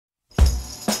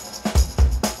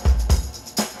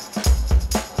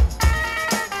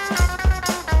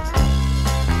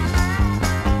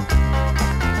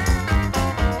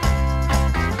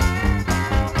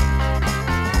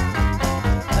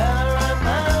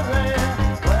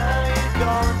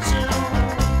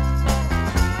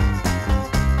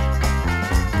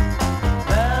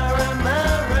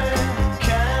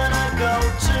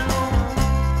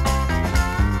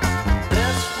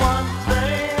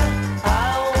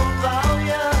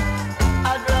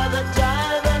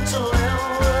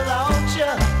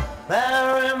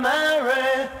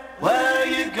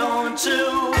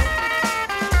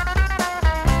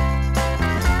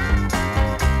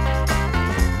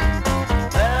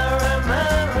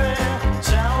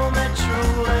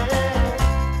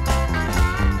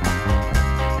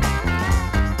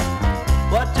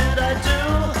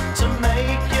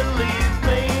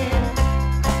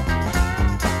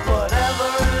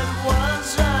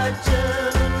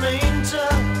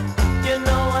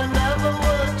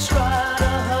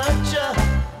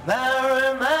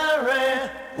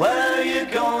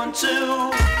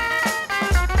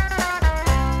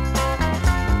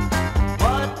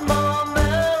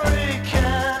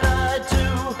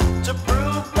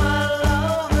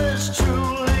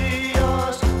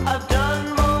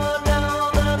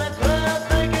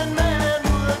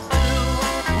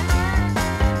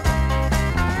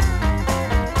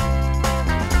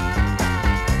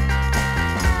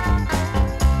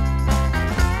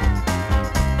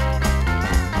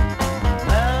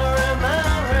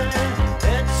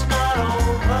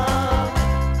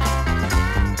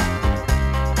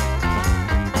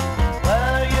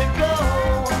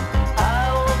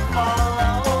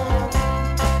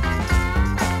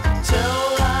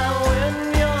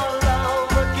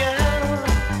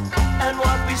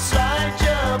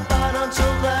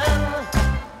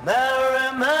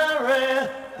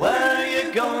where are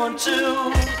you going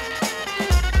to?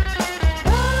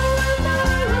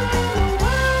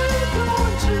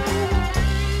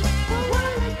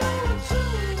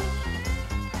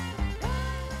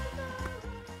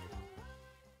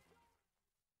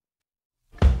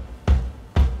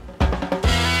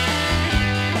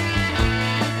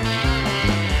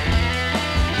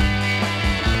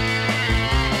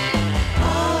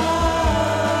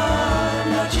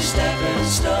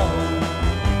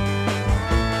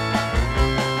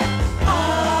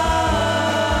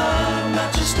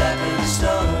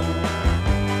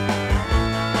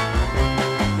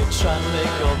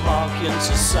 In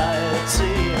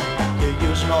society, you're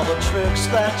using all the tricks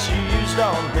that you used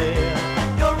on me.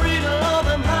 You're reading all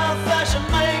them high-fashion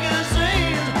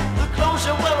magazines. The closer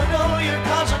where we go, your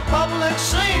constant public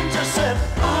scenes. I said,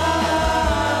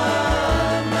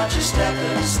 I'm not your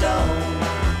stepping stone.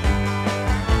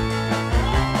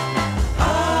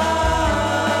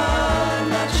 I'm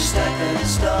not your stepping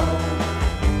stone.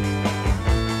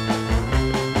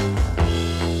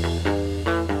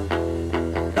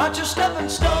 Not your stepping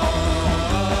stone.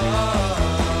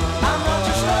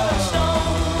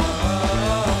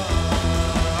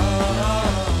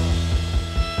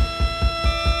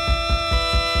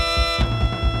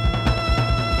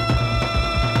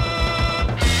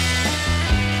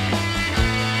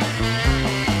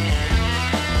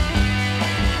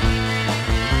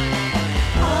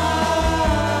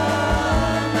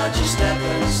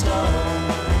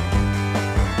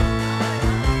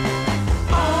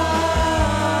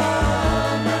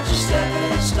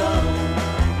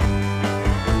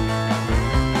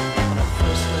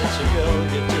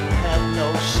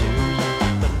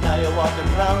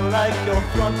 Like your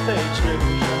front page news.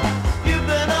 You've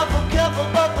been awful careful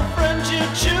about the friends you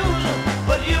choose,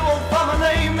 but you won't find my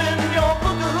name in your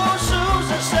book of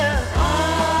who's-whos. I said,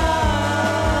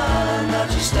 I'm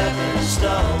not your stepping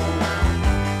stone.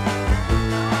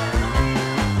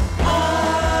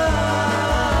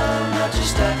 I'm not your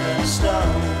stepping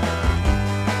stone.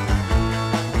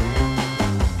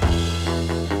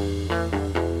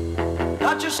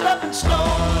 Not your stepping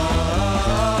stone.